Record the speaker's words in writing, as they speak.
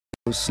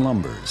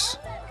slumbers.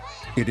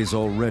 It is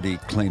already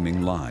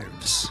claiming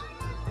lives.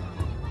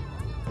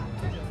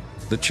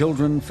 The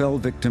children fell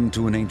victim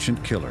to an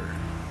ancient killer,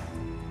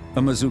 a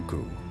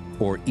Mazuku,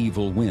 or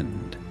evil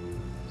wind.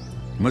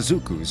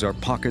 Mazukus are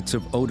pockets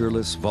of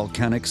odorless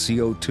volcanic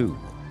CO2,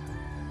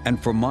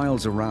 and for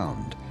miles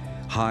around,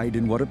 hide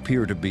in what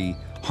appear to be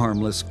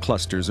harmless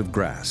clusters of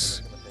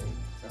grass.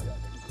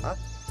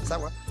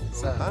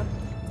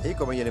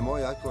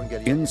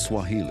 In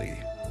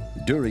Swahili,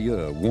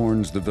 Durieux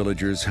warns the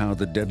villagers how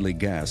the deadly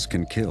gas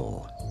can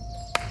kill.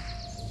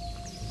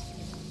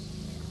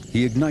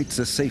 He ignites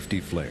a safety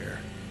flare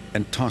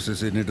and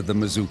tosses it into the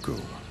Mazuku.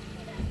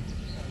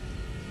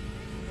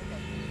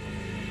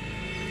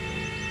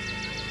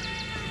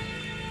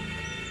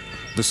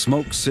 The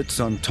smoke sits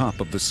on top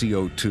of the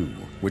CO2,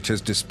 which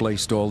has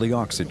displaced all the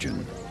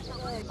oxygen.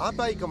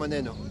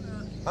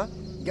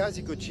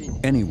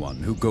 Anyone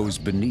who goes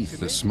beneath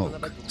the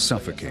smoke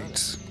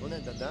suffocates.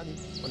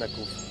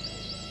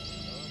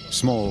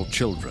 Small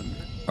children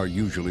are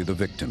usually the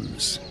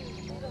victims.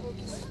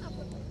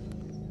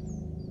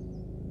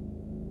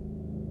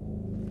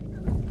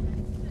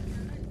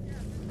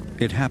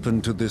 It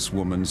happened to this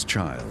woman's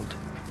child.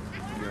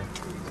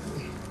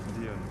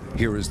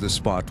 Here is the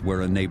spot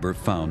where a neighbor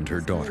found her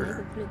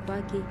daughter.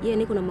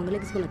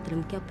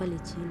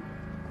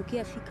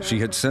 She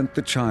had sent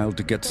the child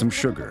to get some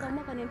sugar,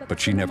 but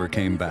she never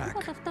came back.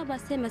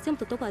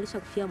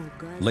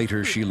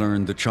 Later, she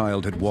learned the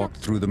child had walked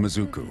through the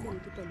Mazuku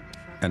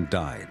and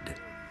died.